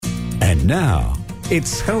And now,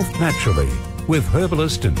 it's Health Naturally with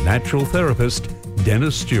herbalist and natural therapist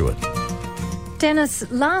Dennis Stewart. Dennis,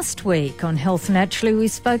 last week on Health Naturally we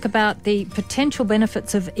spoke about the potential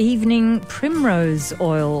benefits of evening primrose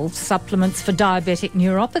oil supplements for diabetic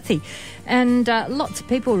neuropathy, and lots of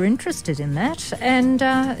people were interested in that, and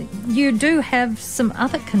you do have some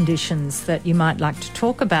other conditions that you might like to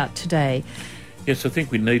talk about today. Yes, I think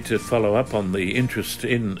we need to follow up on the interest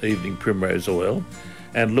in evening primrose oil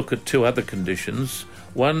and look at two other conditions,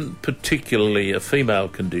 one particularly a female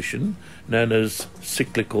condition known as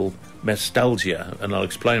cyclical mastalgia, and I'll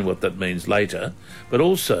explain what that means later, but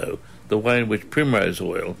also the way in which primrose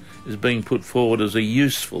oil is being put forward as a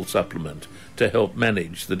useful supplement to help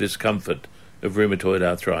manage the discomfort of rheumatoid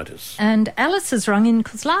arthritis. And Alice has rung in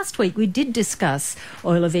because last week we did discuss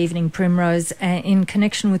oil of evening primrose in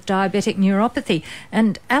connection with diabetic neuropathy.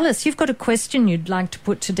 And Alice, you've got a question you'd like to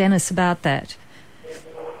put to Dennis about that.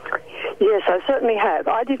 Yes, I certainly have.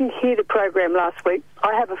 I didn't hear the program last week.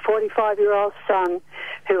 I have a 45-year-old son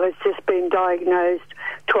who has just been diagnosed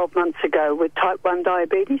 12 months ago with type 1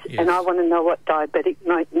 diabetes, Yes. and I want to know what diabetic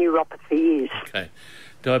neuropathy is. Okay.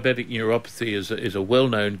 Diabetic neuropathy is a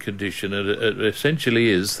well-known condition. It essentially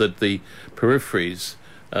is that the peripheries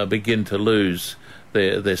begin to lose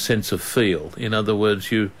their sense of feel. In other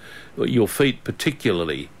words, your feet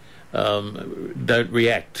particularly don't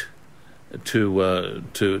react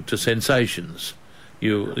to sensations.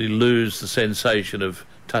 You lose the sensation of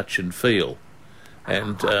touch and feel,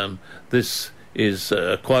 and this is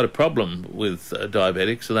quite a problem with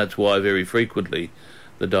diabetics, and that's why very frequently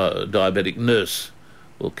the diabetic nurse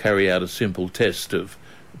will carry out a simple test of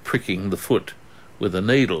pricking the foot with a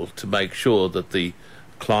needle to make sure that the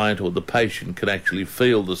client or the patient can actually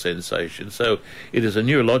feel the sensation. So it is a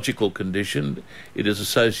neurological condition. It is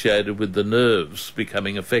associated with the nerves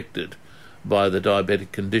becoming affected by the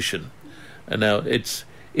diabetic condition. And now it's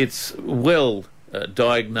well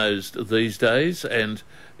diagnosed these days, and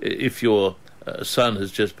if your son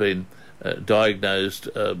has just been diagnosed,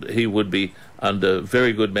 he would be under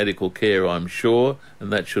very good medical care, I'm sure,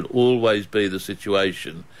 and that should always be the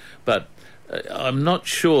situation. But I'm not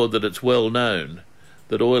sure that it's well known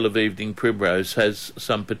that oil of evening primrose has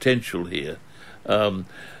some potential here.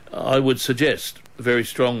 I would suggest very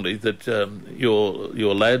strongly that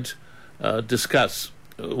your lad discuss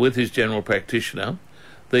with his general practitioner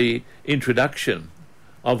the introduction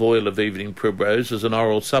of oil of evening primrose as an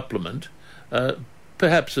oral supplement,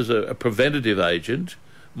 perhaps as a preventative agent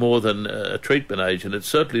more than a treatment agent. It's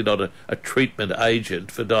certainly not a treatment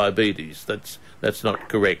agent for diabetes. That's not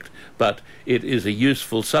correct. But it is a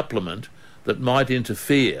useful supplement that might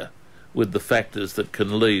interfere with the factors that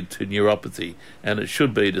can lead to neuropathy, and it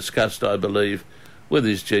should be discussed, I believe, with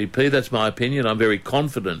his GP. That's my opinion. I'm very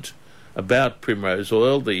confident about primrose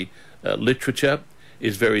oil. The literature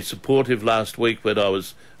is very supportive. Last week when I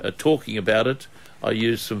was talking about it, I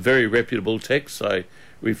used some very reputable texts. I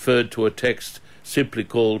referred to a text simply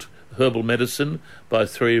called Herbal Medicine by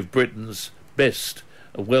three of Britain's best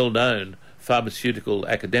well-known pharmaceutical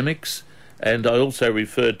academics, and I also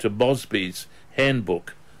referred to Mosby's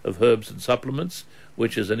Handbook of Herbs and Supplements,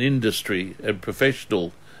 which is an industry and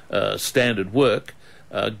professional standard work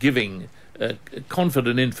giving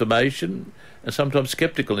confident information and sometimes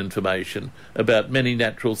sceptical information about many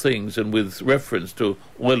natural things, and with reference to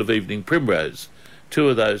oil of evening primrose. Two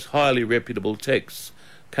of those highly reputable texts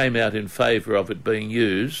came out in favour of it being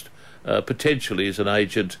used potentially as an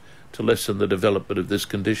agent to lessen the development of this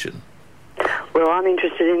condition. Well, I'm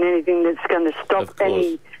interested in anything that's going to stop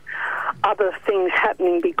any other things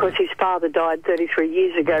happening, because his father died 33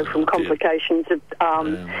 years ago from complications of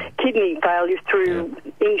kidney failure through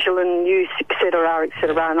insulin use, etc.,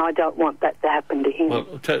 and I don't want that to happen to him. Well,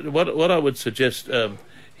 what I would suggest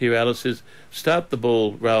here, Alice, is start the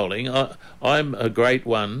ball rolling. I'm a great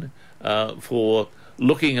one for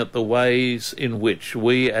looking at the ways in which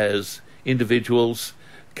we as individuals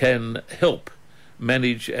can help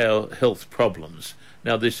manage our health problems.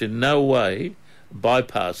 Now, this in no way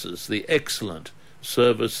bypasses the excellent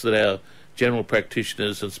service that our general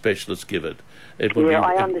practitioners and specialists give it.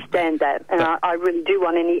 I understand that, and I really do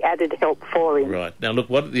want any added help for him. Right. Now, look,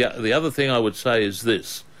 what the other thing I would say is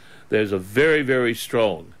this. There's a very, very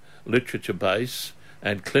strong literature base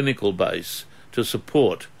and clinical base to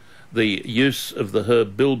support the use of the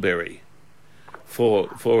herb bilberry for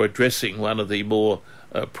addressing one of the more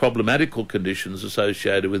problematical conditions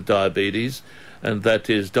associated with diabetes, and that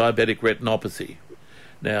is diabetic retinopathy.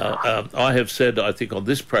 Now, I have said, I think, on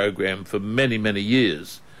this program for many, many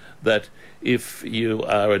years that if you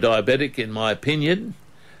are a diabetic, in my opinion,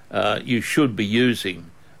 you should be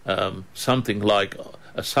using something like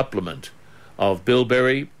a supplement of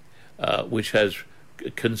bilberry, which has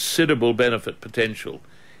considerable benefit potential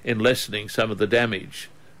in lessening some of the damage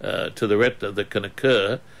to the retina that can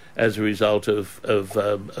occur as a result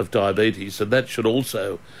of diabetes. And that should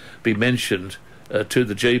also be mentioned to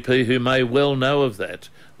the GP, who may well know of that.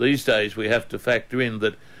 These days we have to factor in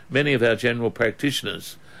that many of our general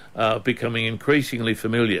practitioners are becoming increasingly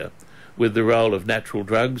familiar with the role of natural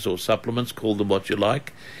drugs or supplements, call them what you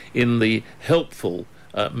like, in the helpful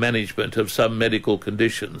management of some medical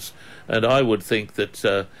conditions. And I would think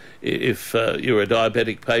that if you're a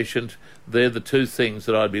diabetic patient, they're the two things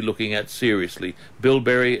that I'd be looking at seriously.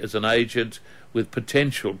 Bilberry as an agent with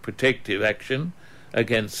potential protective action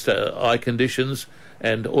against eye conditions,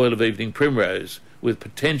 and oil of evening primrose with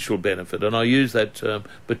potential benefit. And I use that term,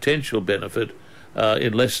 potential benefit,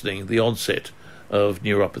 in lessening the onset of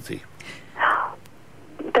neuropathy.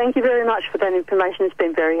 Thank you very much for that information. It's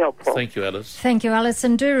been very helpful. Thank you, Alice. Thank you, Alice.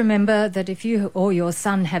 And do remember that if you or your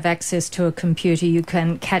son have access to a computer, you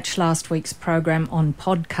can catch last week's program on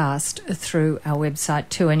podcast through our website,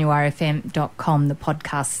 2NURFM.com. The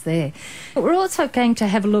podcast's there. But we're also going to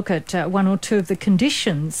have a look at one or two of the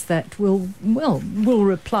conditions that will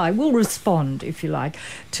respond, if you like,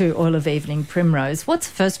 to oil of evening primrose. What's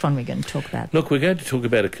the first one we're going to talk about? Look, we're going to talk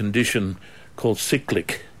about a condition called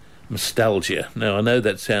cyclic mastalgia. Now, I know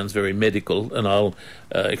that sounds very medical, and I'll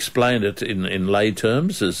explain it in lay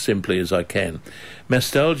terms as simply as I can.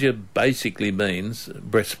 Mastalgia basically means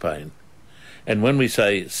breast pain. And when we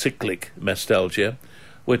say cyclic mastalgia,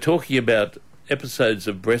 we're talking about episodes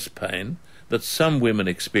of breast pain that some women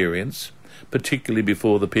experience, particularly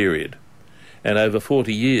before the period. And over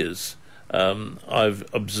 40 years, I've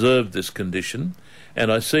observed this condition,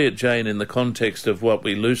 and I see it, Jane, in the context of what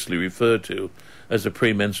we loosely refer to as a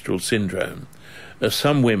premenstrual syndrome.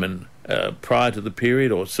 Some women, prior to the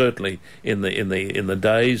period, or certainly in the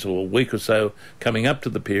days or week or so coming up to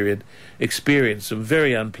the period, experience some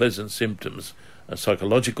very unpleasant symptoms,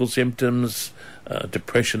 psychological symptoms,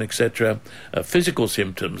 depression, etc., physical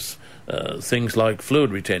symptoms, things like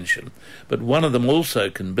fluid retention. But one of them also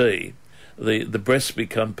can be the breasts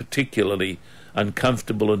become particularly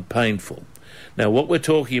uncomfortable and painful. Now, what we're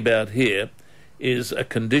talking about here is a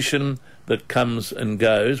condition that comes and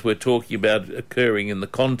goes. We're talking about occurring in the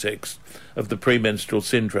context of the premenstrual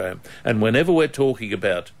syndrome. And whenever we're talking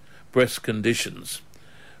about breast conditions,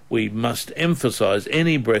 we must emphasise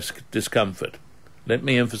any breast discomfort. Let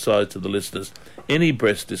me emphasise to the listeners, any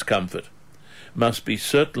breast discomfort must be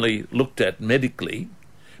certainly looked at medically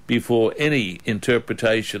before any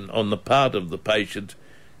interpretation on the part of the patient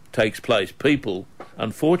takes place. People,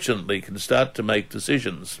 unfortunately, can start to make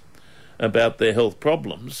decisions about their health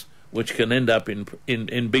problems which can end up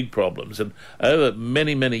in big problems. And over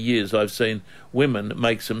many, many years, I've seen women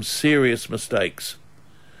make some serious mistakes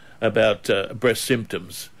about breast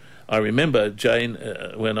symptoms. I remember, Jane,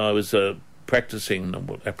 when I was practicing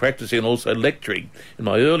and also lecturing, in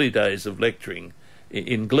my early days of lecturing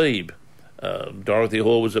in Glebe. Dorothy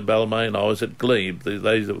Hall was at Balmain, I was at Glebe.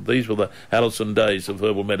 These were the Allison days of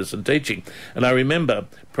herbal medicine teaching. And I remember,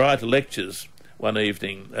 prior to lectures, one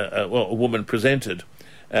evening, a woman presented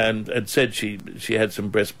and said she had some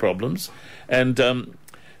breast problems, and the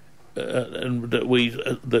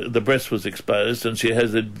breast was exposed, and she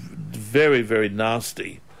has a very, very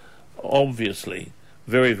nasty, obviously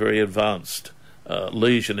very, very advanced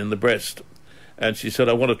lesion in the breast. And she said,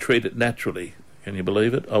 I want to treat it naturally. Can you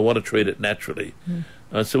believe it? I want to treat it naturally.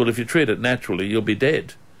 I said, well, if you treat it naturally, you'll be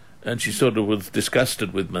dead. And she sort of was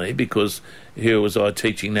disgusted with me, because here was I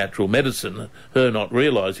teaching natural medicine, her not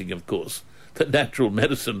realising, of course, that natural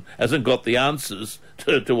medicine hasn't got the answers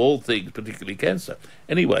to all things, particularly cancer.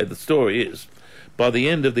 Anyway, the story is, by the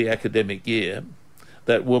end of the academic year,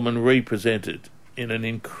 that woman represented in an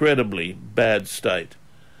incredibly bad state.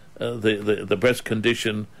 The breast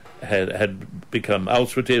condition had become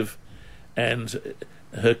ulcerative, and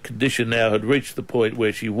her condition now had reached the point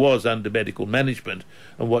where she was under medical management,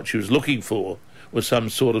 and what she was looking for was some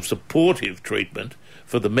sort of supportive treatment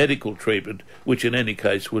for the medical treatment, which in any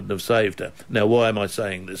case wouldn't have saved her. Now, why am I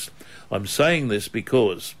saying this? I'm saying this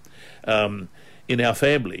because in our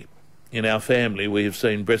family we have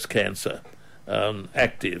seen breast cancer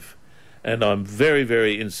active, and I'm very,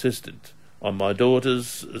 very insistent on my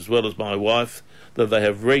daughters as well as my wife that they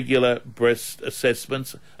have regular breast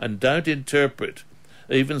assessments, and don't interpret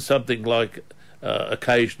even something like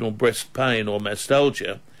occasional breast pain or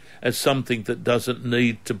mastalgia as something that doesn't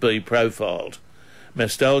need to be profiled.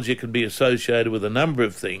 Mastalgia can be associated with a number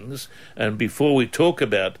of things, and before we talk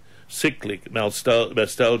about cyclic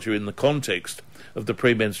mastalgia in the context of the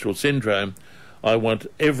premenstrual syndrome, I want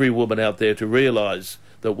every woman out there to realise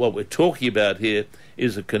that what we're talking about here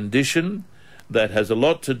is a condition that has a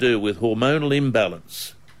lot to do with hormonal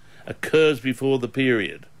imbalance, occurs before the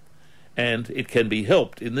period, and it can be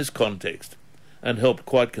helped in this context, and helped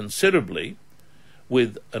quite considerably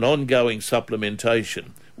with an ongoing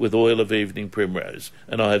supplementation with oil of evening primrose.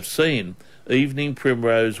 And I have seen evening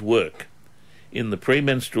primrose work in the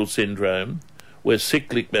premenstrual syndrome, where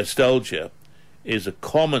cyclic mastalgia is a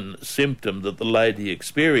common symptom that the lady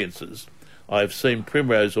experiences. I've seen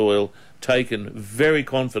primrose oil taken very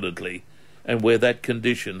confidently, and where that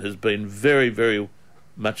condition has been very, very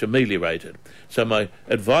much ameliorated. So my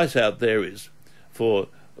advice out there is for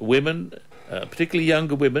women, particularly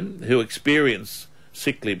younger women who experience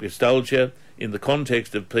cyclic mastalgia in the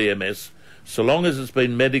context of PMS, so long as it's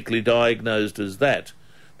been medically diagnosed as that,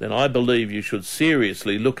 then I believe you should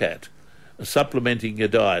seriously look at supplementing your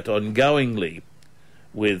diet ongoingly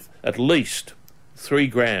with at least 3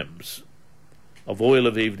 grams of oil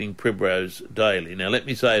of evening primrose daily. Now let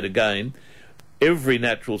me say it again, every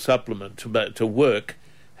natural supplement to work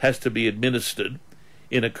has to be administered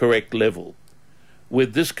in a correct level.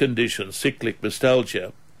 With this condition, cyclic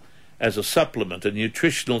mastalgia, as a supplement, a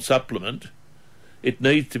nutritional supplement, it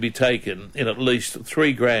needs to be taken in at least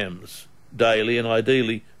 3 grams daily, and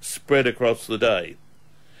ideally spread across the day.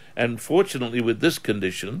 And fortunately with this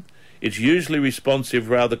condition, it's usually responsive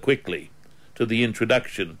rather quickly to the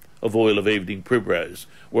introduction of oil of evening primrose,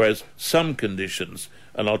 whereas some conditions,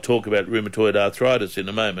 and I'll talk about rheumatoid arthritis in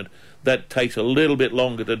a moment, that takes a little bit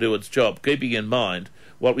longer to do its job. Keeping in mind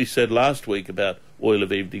what we said last week about oil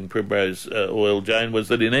of evening primrose oil, Jane, was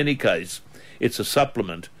that in any case it's a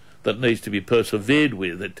supplement that needs to be persevered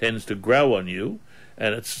with. It tends to grow on you,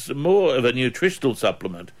 and it's more of a nutritional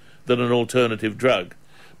supplement than an alternative drug.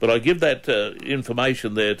 But I give that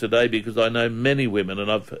information there today because I know many women,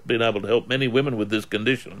 and I've been able to help many women with this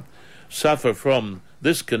condition, suffer from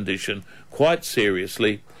this condition quite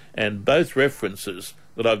seriously, and both references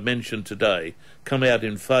that I've mentioned today come out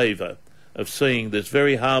in favour of seeing this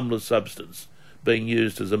very harmless substance being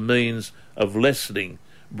used as a means of lessening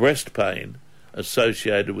breast pain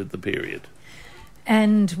associated with the period.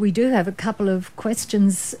 And we do have a couple of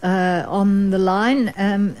questions on the line,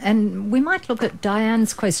 and we might look at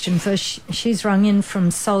Diane's question first. She's rung in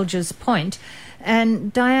from Soldiers Point.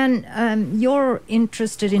 And Diane, you're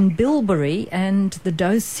interested in bilberry and the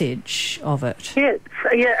dosage of it. Yes,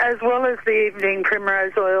 yeah, as well as the evening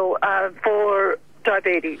primrose oil for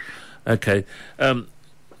diabetes. Okay.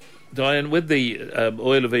 Diane, with the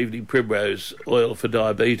oil of evening primrose oil for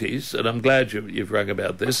diabetes, and I'm glad you've rung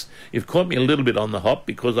about this, you've caught me a little bit on the hop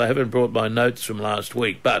because I haven't brought my notes from last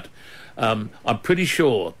week, but I'm pretty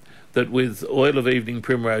sure that with oil of evening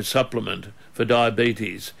primrose supplement for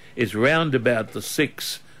diabetes is round about the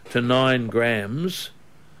 6 to 9 grams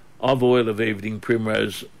of oil of evening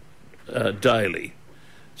primrose daily.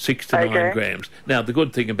 6 to 9 grams. Now, the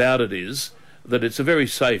good thing about it is that it's a very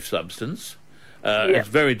safe substance. It's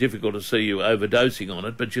very difficult to see you overdosing on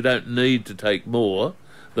it, but you don't need to take more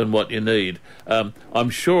than what you need. I'm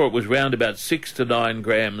sure it was round about 6 to 9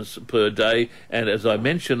 grams per day, and as I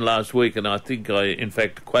mentioned last week, and I think I in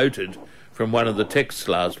fact quoted from one of the texts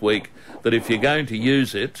last week, that if you're going to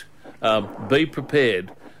use it, be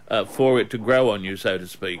prepared for it to grow on you, so to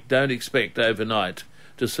speak. Don't expect overnight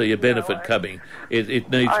to see a benefit coming. It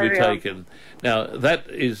needs to be taken. Now, that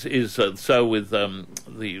is so with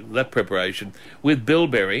that preparation. With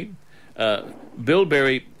bilberry,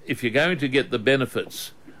 if you're going to get the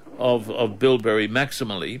benefits of bilberry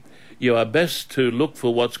maximally, you are best to look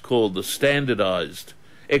for what's called the standardised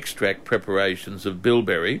extract preparations of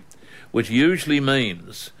bilberry, which usually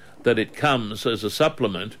means that it comes as a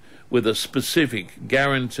supplement with a specific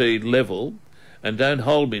guaranteed level, and don't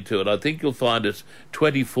hold me to it. I think you'll find it's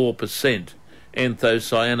 24%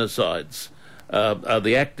 anthocyanosides are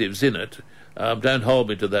the actives in it. Don't hold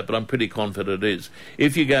me to that, but I'm pretty confident it is.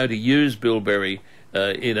 If you're going to use bilberry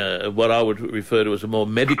in what I would refer to as a more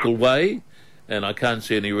medical way, and I can't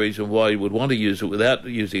see any reason why you would want to use it without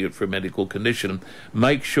using it for a medical condition,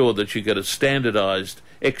 make sure that you get a standardised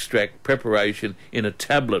extract preparation in a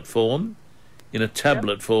tablet form,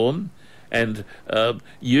 and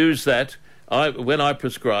use that. When I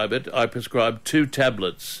prescribe it, I prescribe 2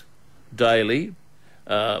 tablets daily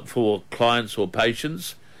for clients or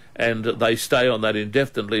patients, and they stay on that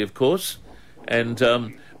indefinitely, of course. And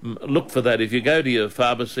look for that. If you go to your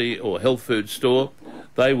pharmacy or health food store,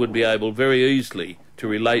 they would be able very easily to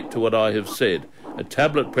relate to what I have said. A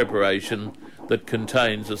tablet preparation that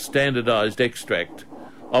contains a standardised extract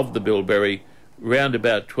of the bilberry, round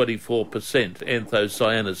about 24%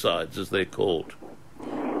 anthocyanosides, as they're called.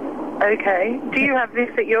 Okay. Do you have this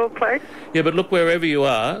at your place? Yeah, but look, wherever you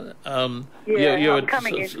are, you're I'm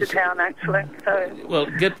coming into town actually. So well,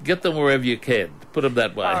 get them wherever you can. Put them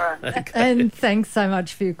that way. All right. Okay. And thanks so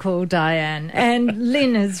much for your call, Diane. And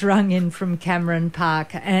Lynn has rung in from Cameron Park,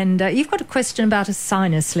 and you've got a question about a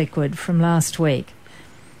sinus liquid from last week.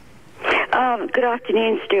 Good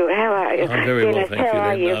afternoon, Stuart. How are you? I'm very well, thank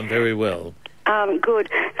how you, are Lynn. I'm very well. Good.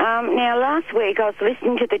 Now, last week I was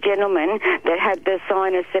listening to the gentleman that had the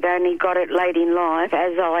sinus that only got it late in life,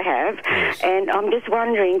 as I have, Yes. and I'm just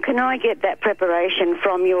wondering, can I get that preparation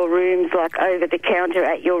from your rooms, like over the counter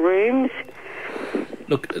at your rooms?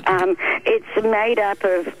 Look, It's made up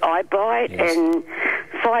of iBite Yes. and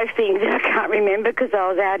 5 things that I can't remember because I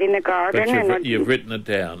was out in the garden. but you've written it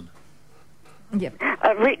down. Yep.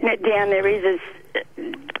 I've written it down. There is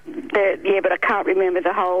but I can't remember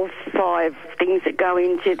the whole 5 things that go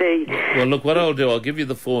into the... Well, look, what I'll do, I'll give you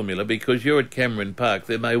the formula, because you're at Cameron Park.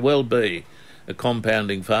 There may well be a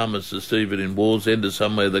compounding pharmacist even in Wallsend or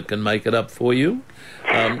somewhere that can make it up for you.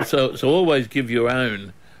 So always give your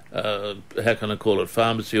own, how can I call it,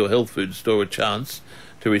 pharmacy or health food store a chance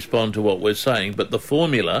to respond to what we're saying. But the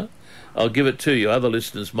formula, I'll give it to you. Other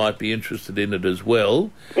listeners might be interested in it as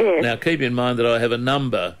well. Yes. Now, keep in mind that I have a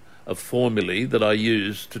number of formulae that I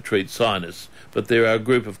use to treat sinus, but there are a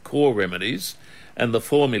group of core remedies, and the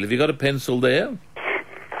formula. Have you got a pencil there?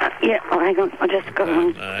 Yeah, hang on, I just got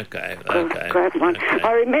one. Okay. Grab one. Okay.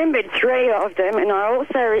 I remembered 3 of them, and I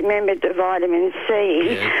also remembered the vitamin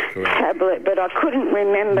C Yes, correct. tablet, but I couldn't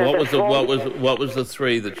remember What was the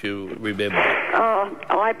 3 that you remember? Oh,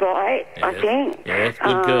 iBite, I Yes. think. Yes,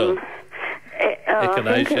 good girl. I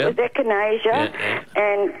think it was echinacea, Yeah.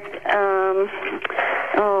 and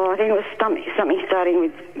I think it was something starting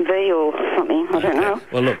with V or something. I don't know.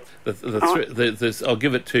 Well, look, I'll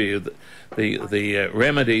give it to you. The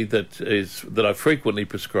remedy that I frequently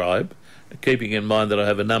prescribe, keeping in mind that I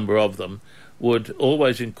have a number of them, would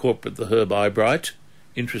always incorporate the herb eyebright.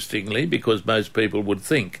 Interestingly, because most people would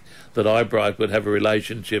think that eyebright would have a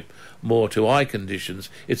relationship more to eye conditions,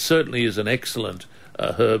 it certainly is an excellent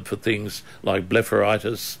herb for things like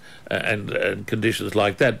blepharitis and conditions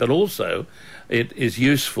like that, but also it is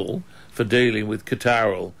useful for dealing with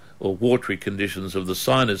catarrhal or watery conditions of the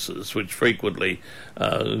sinuses, which frequently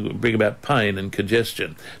bring about pain and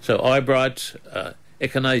congestion. So eyebright,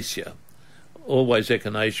 echinacea, always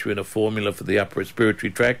echinacea in a formula for the upper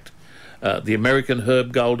respiratory tract. The American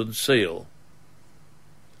herb golden seal.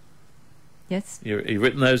 Yes. You've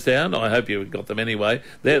written those down? I hope you've got them anyway.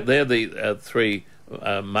 They're the 3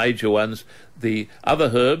 major ones. The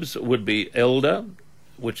other herbs would be elder,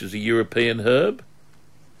 which is a European herb.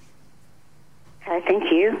 Okay,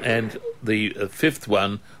 thank you. And the 5th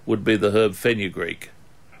one would be the herb fenugreek.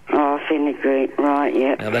 Oh, fenugreek, right,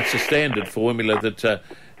 yeah. Now, that's a standard formula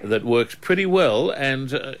that works pretty well,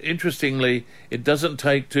 and interestingly, it doesn't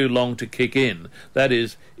take too long to kick in. That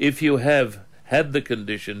is, if you have had the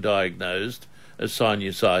condition diagnosed as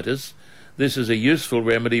sinusitis, this is a useful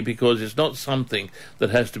remedy because it's not something that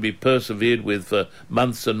has to be persevered with for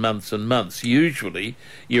months and months and months. Usually,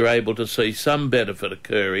 you're able to see some benefit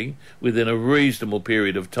occurring within a reasonable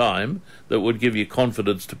period of time that would give you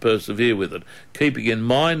confidence to persevere with it. Keeping in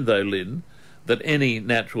mind, though, Lynn, that any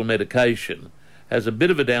natural medication has a bit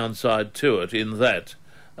of a downside to it in that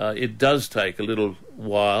it does take a little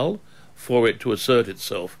while for it to assert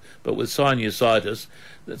itself. But with sinusitis,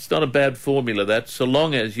 that's not a bad formula, that, so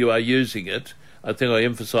long as you are using it, I think I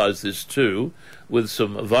emphasise this too, with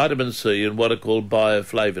some vitamin C and what are called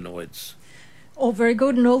bioflavonoids. All very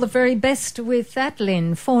good, and all the very best with that,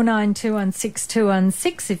 Lynn.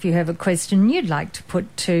 49216216 if you have a question you'd like to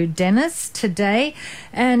put to Dennis today.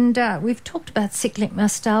 And we've talked about cyclic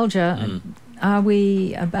nostalgia. Are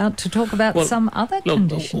we about to talk about some other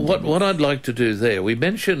condition? What I'd like to do there, we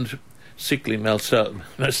mentioned cyclic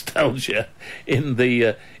nostalgia in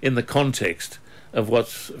the context of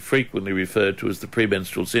what's frequently referred to as the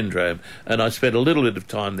premenstrual syndrome, and I spent a little bit of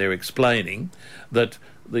time there explaining that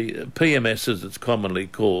the PMS, as it's commonly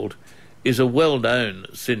called, is a well-known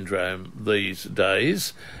syndrome these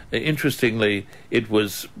days. Interestingly, it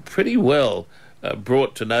was pretty well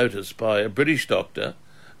brought to notice by a British doctor,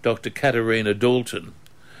 Dr. Katerina Dalton.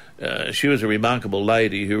 She was a remarkable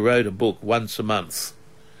lady who wrote a book once a month.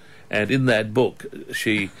 And in that book,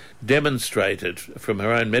 she demonstrated from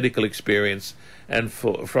her own medical experience and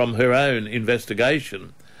from her own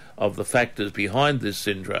investigation of the factors behind this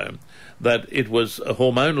syndrome that it was a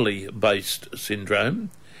hormonally based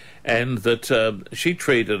syndrome, and that she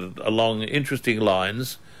treated it along interesting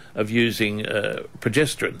lines of using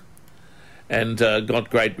progesterone and got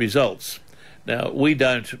great results. Now, we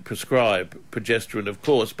don't prescribe progesterone, of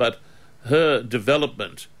course, but her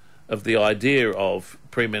development of the idea of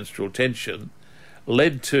premenstrual tension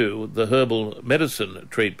led to the herbal medicine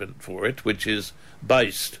treatment for it, which is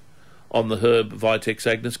based on the herb Vitex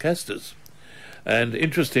agnus castus. And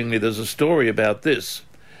interestingly, there's a story about this.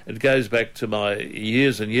 It goes back to my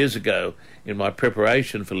years and years ago in my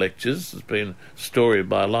preparation for lectures. It's been a story of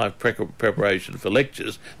my life, preparation for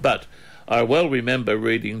lectures. But I well remember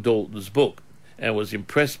reading Dalton's book and was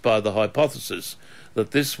impressed by the hypothesis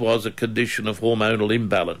that this was a condition of hormonal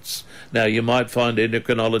imbalance. Now, you might find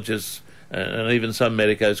endocrinologists and even some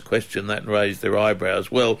medicos question that and raise their eyebrows.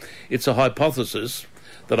 Well, it's a hypothesis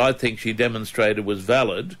that I think she demonstrated was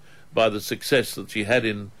valid by the success that she had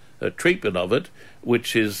in her treatment of it,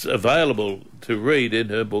 which is available to read in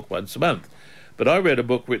her book once a month. But I read a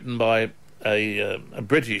book written by a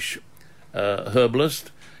British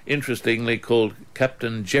herbalist, interestingly called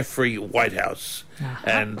Captain Geoffrey Whitehouse.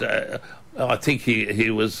 And I think he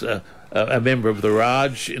was a member of the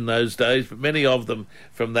Raj in those days, but many of them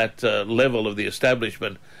from that level of the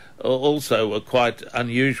establishment also were quite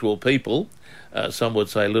unusual people. Some would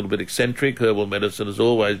say a little bit eccentric. Herbal medicine has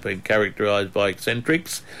always been characterised by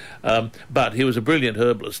eccentrics. But he was a brilliant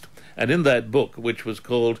herbalist. And in that book, which was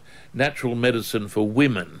called Natural Medicine for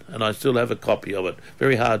Women, and I still have a copy of it,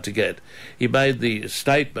 very hard to get, he made the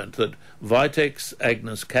statement that Vitex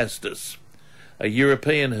agnus castus, a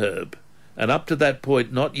European herb, and up to that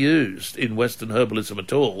point not used in Western herbalism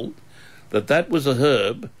at all, that was a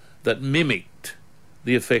herb that mimicked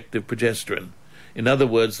the effect of progesterone. In other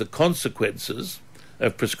words, the consequences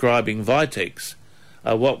of prescribing Vitex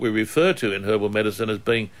are what we refer to in herbal medicine as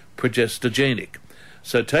being progestogenic.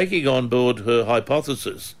 So taking on board her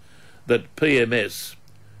hypothesis that PMS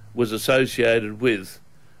was associated with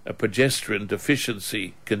a progesterone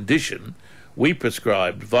deficiency condition, we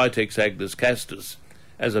prescribed Vitex agnus castus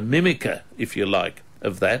as a mimicker, if you like,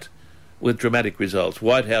 of that, with dramatic results.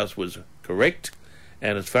 Whitehouse was correct,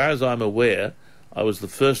 and as far as I'm aware, I was the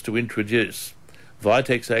first to introduce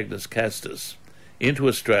Vitex agnus castus into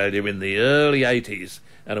Australia in the early 80s,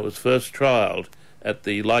 and it was first trialled at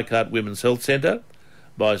the Leichhardt Women's Health Centre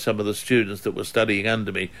by some of the students that were studying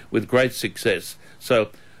under me with great success. So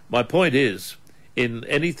my point is, in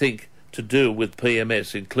anything to do with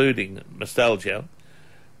PMS, including mastalgia,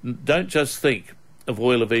 don't just think of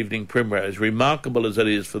oil of evening primrose, remarkable as it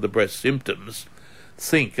is for the breast symptoms.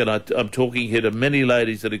 Think, and I'm talking here to many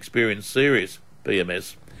ladies that experience serious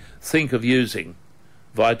PMS, think of using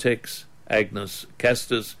Vitex agnus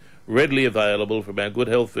castus, readily available from our good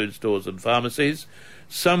health food stores and pharmacies.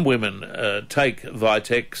 Some women take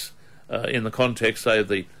Vitex in the context, say, of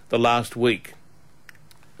the last week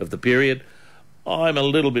of the period. I'm a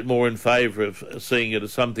little bit more in favour of seeing it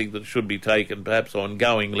as something that should be taken perhaps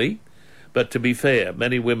ongoingly. But to be fair,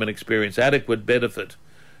 many women experience adequate benefit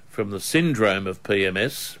from the syndrome of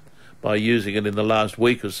PMS by using it in the last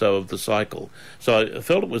week or so of the cycle. So I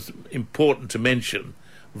felt it was important to mention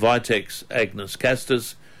Vitex agnus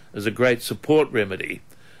castus as a great support remedy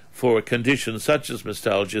for a condition such as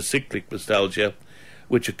mastalgia, cyclic mastalgia,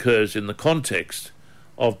 which occurs in the context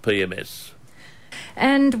of PMS.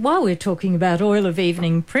 And while we're talking about oil of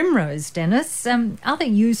evening primrose, Dennis, other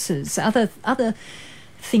uses, other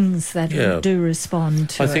things that do respond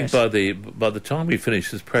to I think by the time we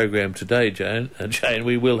finish this program today, Jane,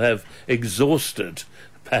 we will have exhausted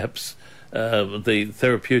perhaps the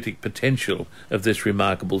therapeutic potential of this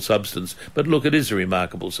remarkable substance. But look, it is a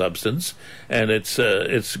remarkable substance, and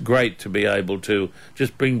it's great to be able to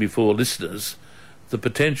just bring before listeners the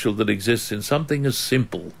potential that exists in something as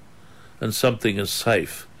simple and something as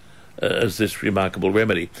safe as this remarkable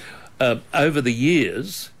remedy. Over the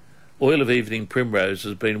years, oil of evening primrose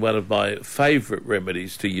has been one of my favourite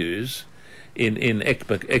remedies to use in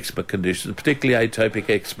eczema conditions, particularly atopic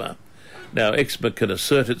eczema. Now, eczema can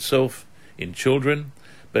assert itself in children,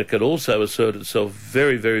 but it can also assert itself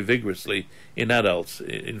very, very vigorously in adults.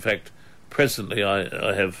 In fact, presently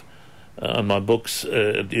I have on my books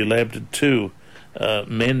elaborated two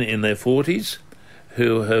men in their 40s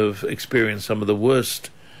who have experienced some of the worst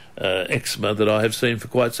eczema that I have seen for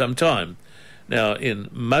quite some time. Now, in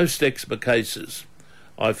most eczema cases,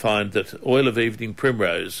 I find that oil of evening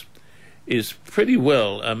primrose is pretty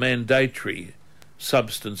well a mandatory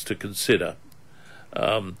substance to consider.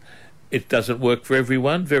 It doesn't work for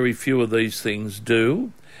everyone. Very few of these things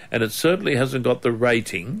do, and it certainly hasn't got the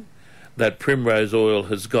rating that primrose oil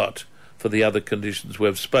has got for the other conditions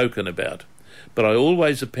we've spoken about. But I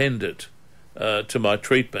always append it to my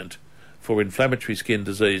treatment for inflammatory skin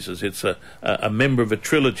diseases. It's a member of a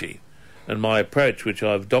trilogy, and my approach, which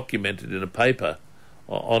I've documented in a paper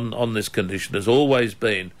on this condition, has always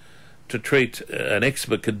been to treat an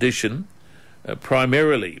eczema condition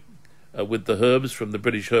primarily with the herbs from the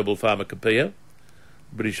British Herbal Pharmacopoeia.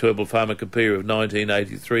 British Herbal Pharmacopoeia of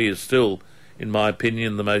 1983 is still, in my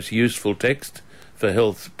opinion, the most useful text for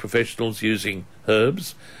health professionals using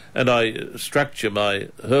herbs, and I structure my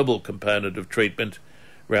herbal component of treatment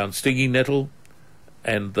around stinging nettle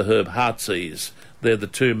and the herb heartsease. They're the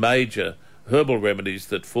two major herbal remedies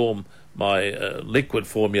that form my liquid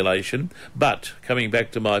formulation, but, coming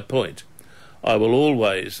back to my point, I will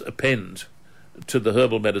always append to the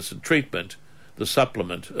herbal medicine treatment the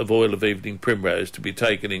supplement of oil of evening primrose to be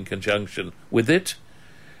taken in conjunction with it.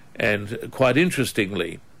 And quite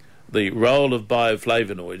interestingly, the role of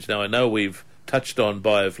bioflavonoids. Now, I know we've touched on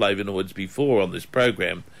bioflavonoids before on this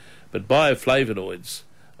program, but bioflavonoids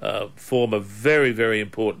form a very, very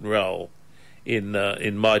important role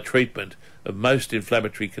in my treatment of most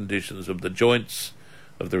inflammatory conditions of the joints,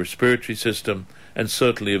 of the respiratory system, and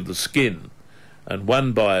certainly of the skin. And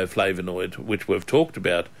one bioflavonoid, which we've talked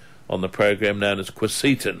about on the program, known as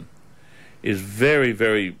quercetin, is very,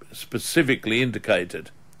 very specifically indicated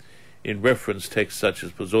in reference texts such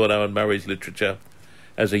as Pizzorno and Murray's literature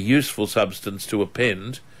as a useful substance to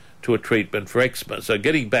append to a treatment for eczema. So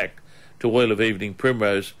getting back to oil of evening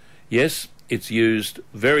primrose, yes, it's used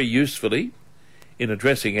very usefully in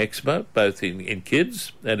addressing eczema, both in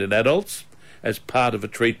kids and in adults, as part of a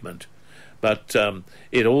treatment. But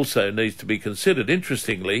it also needs to be considered,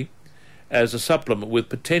 interestingly, as a supplement with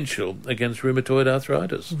potential against rheumatoid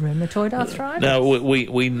arthritis. Rheumatoid arthritis? Now,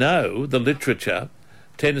 we know the literature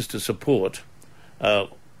tends to support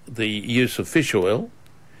the use of fish oil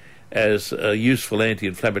as a useful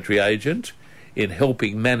anti-inflammatory agent in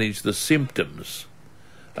helping manage the symptoms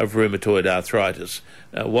of rheumatoid arthritis.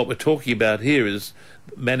 What we're talking about here is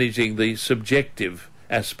managing the subjective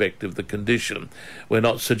aspect of the condition. We're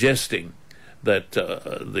not suggesting that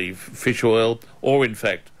the fish oil, or in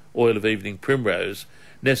fact oil of evening primrose,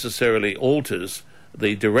 necessarily alters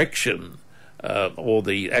the direction or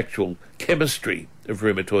the actual chemistry of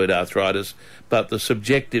rheumatoid arthritis, but the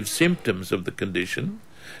subjective symptoms of the condition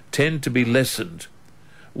tend to be lessened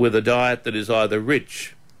with a diet that is either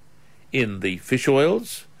rich in the fish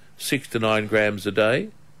oils, 6 to 9 grams a day,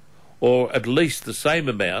 or at least the same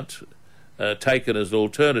amount taken as an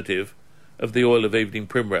alternative of the oil of evening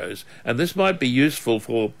primrose. And this might be useful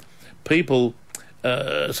for people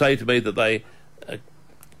say to me that they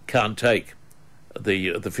can't take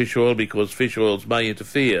the fish oil because fish oils may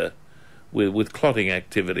interfere with clotting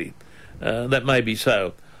activity. That may be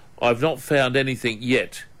so. I've not found anything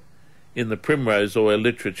yet in the primrose oil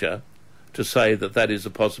literature to say that that is a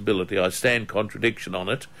possibility. I stand contradiction on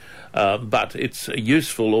it, but it's a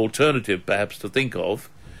useful alternative perhaps to think of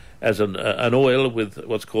as an oil with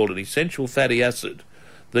what's called an essential fatty acid.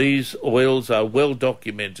 These oils are well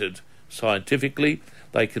documented scientifically.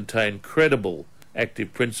 They contain credible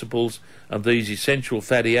active principles, and these essential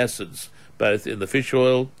fatty acids, both in the fish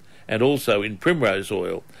oil and also in primrose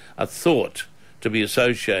oil, are thought to be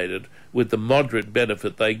associated with the moderate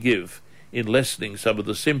benefit they give in lessening some of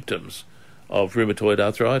the symptoms of rheumatoid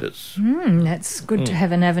arthritis. That's good to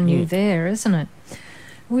have an avenue there, isn't it?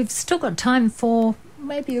 We've still got time for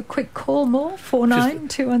maybe a quick call more,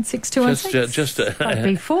 49216216. I'd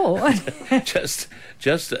be for.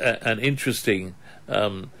 just an interesting,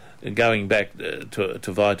 going back to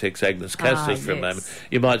Vitex agnus castus for a moment,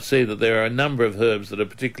 you might see that there are a number of herbs that are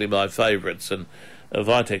particularly my favourites, and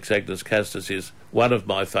Vitex agnus castus is one of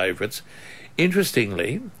my favourites.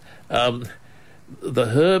 Interestingly, the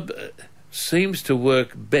herb seems to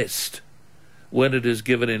work best when it is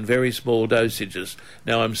given in very small dosages.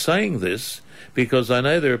 Now, I'm saying this because I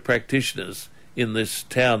know there are practitioners in this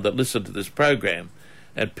town that listen to this program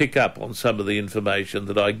and pick up on some of the information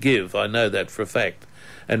that I give. I know that for a fact.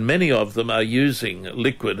 And many of them are using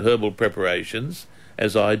liquid herbal preparations,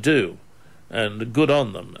 as I do, and good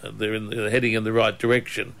on them. They're heading in the right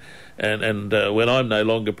direction. And when I'm no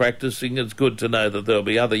longer practicing, it's good to know that there'll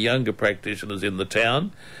be other younger practitioners in the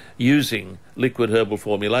town using liquid herbal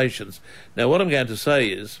formulations. Now, what I'm going to say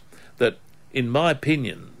is that, in my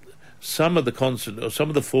opinion, some of the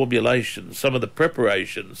formulations, some of the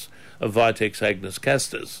preparations of Vitex agnus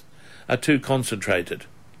castus are too concentrated.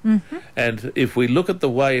 Mm-hmm. And if we look at the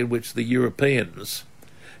way in which the Europeans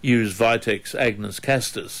use Vitex agnus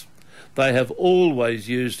castus, they have always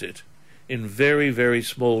used it in very, very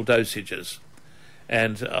small dosages.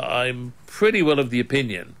 And I'm pretty well of the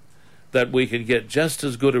opinion that we can get just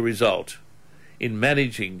as good a result in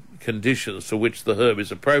managing conditions for which the herb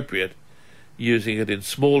is appropriate using it in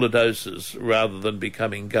smaller doses rather than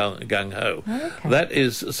becoming gung-ho. Okay. That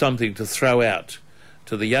is something to throw out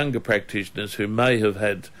to the younger practitioners who may have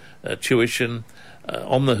had tuition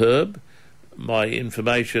on the herb, my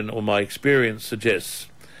information or my experience suggests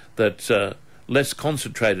that less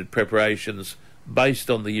concentrated preparations based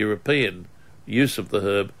on the European use of the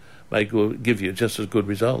herb may give you just as good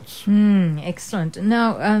results. Excellent.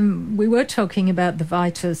 Now, we were talking about the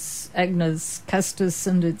Vitis agnus castus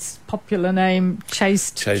and its popular name,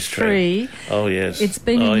 chaste tree. Oh, yes. It's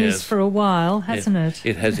been in use for a while, hasn't it?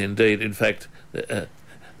 It has indeed. In fact,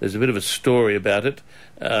 there's a bit of a story about it.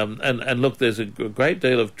 And look, there's a great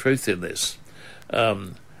deal of truth in this.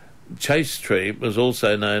 Chaste tree was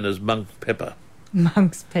also known as monk pepper.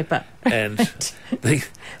 Monk's pepper. And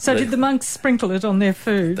did the monks sprinkle it on their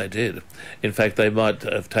food? They did. In fact, they might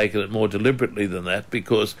have taken it more deliberately than that,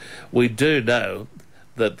 because we do know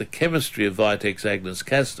that the chemistry of Vitex agnus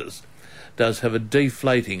castus does have a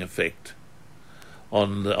deflating effect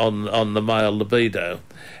on the male libido,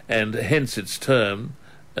 and hence its term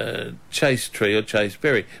chaste tree or chaste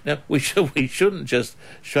berry. Now, we shouldn't just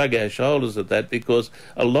shrug our shoulders at that, because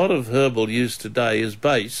a lot of herbal use today is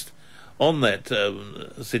based on that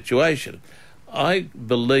situation. I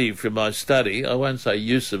believe from my study, I won't say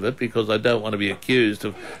use of it because I don't want to be accused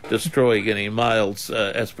of destroying any male's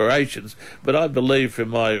aspirations, but I believe from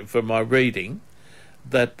my reading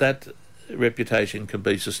that reputation can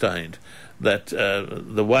be sustained, that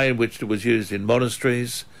the way in which it was used in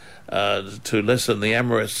monasteries to lessen the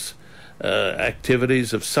amorous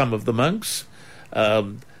activities of some of the monks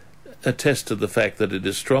attest to the fact that it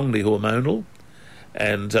is strongly hormonal,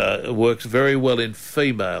 and works very well in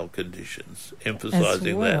female conditions,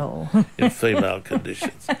 emphasising that in female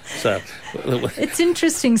conditions. So it's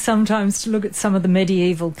interesting sometimes to look at some of the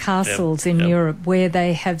medieval castles in Europe where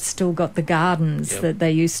they have still got the gardens that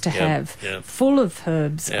they used to have, full of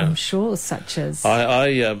herbs, I'm sure, such as...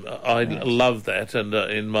 I love that, and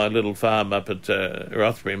in my little farm up at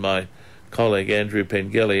Rothbury, my colleague Andrew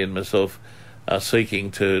Pengelly and myself are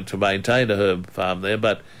seeking to maintain a herb farm there,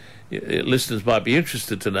 but listeners might be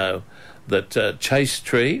interested to know that chaste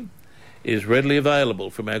tree is readily available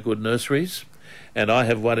from our good nurseries, and I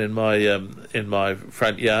have one in my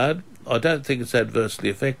front yard. I don't think it's adversely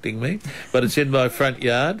affecting me, but it's in my front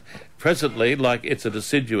yard presently. Like, it's a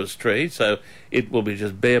deciduous tree, so it will be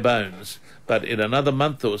just bare bones. But in another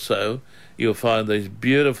month or so, you'll find these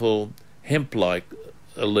beautiful hemp-like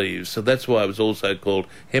leaves. So that's why it was also called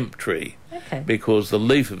hemp tree, because the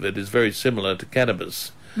leaf of it is very similar to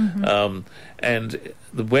cannabis. And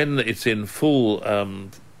when it's in full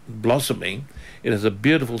blossoming, it has a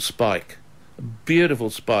beautiful spike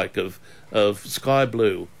of sky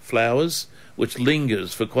blue flowers, which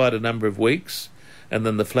lingers for quite a number of weeks, and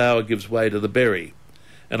then the flower gives way to the berry.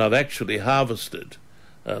 And I've actually harvested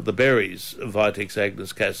the berries of Vitex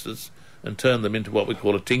agnus castus and turned them into what we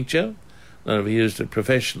call a tincture, and I've used it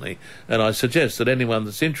professionally. And I suggest that anyone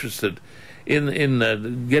that's interested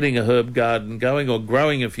in getting a herb garden going, or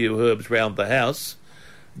growing a few herbs round the house,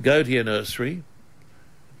 go to your nursery,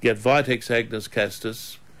 get Vitex agnus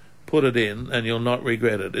castus, put it in, and you'll not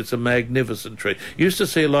regret it. It's a magnificent tree. Used to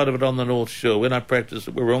see a lot of it on the North Shore. When I practiced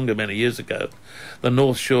at Wahroonga many years ago, the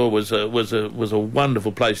North Shore was a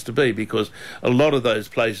wonderful place to be, because a lot of those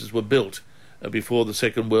places were built before the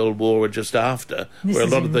Second World War or just after, where a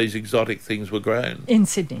lot of these exotic things were grown. In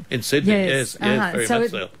Sydney? In Sydney, yes, very much so.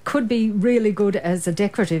 So it could be really good as a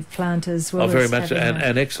decorative plant as well. Oh, very much so,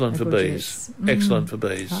 and excellent for bees. Excellent for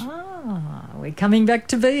bees. We're coming back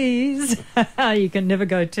to bees. You can never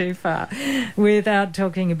go too far without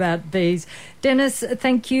talking about bees. Dennis,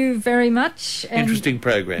 thank you very much. Interesting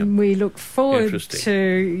program. We look forward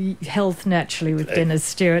to Health Naturally with Dennis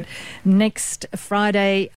Stewart next Friday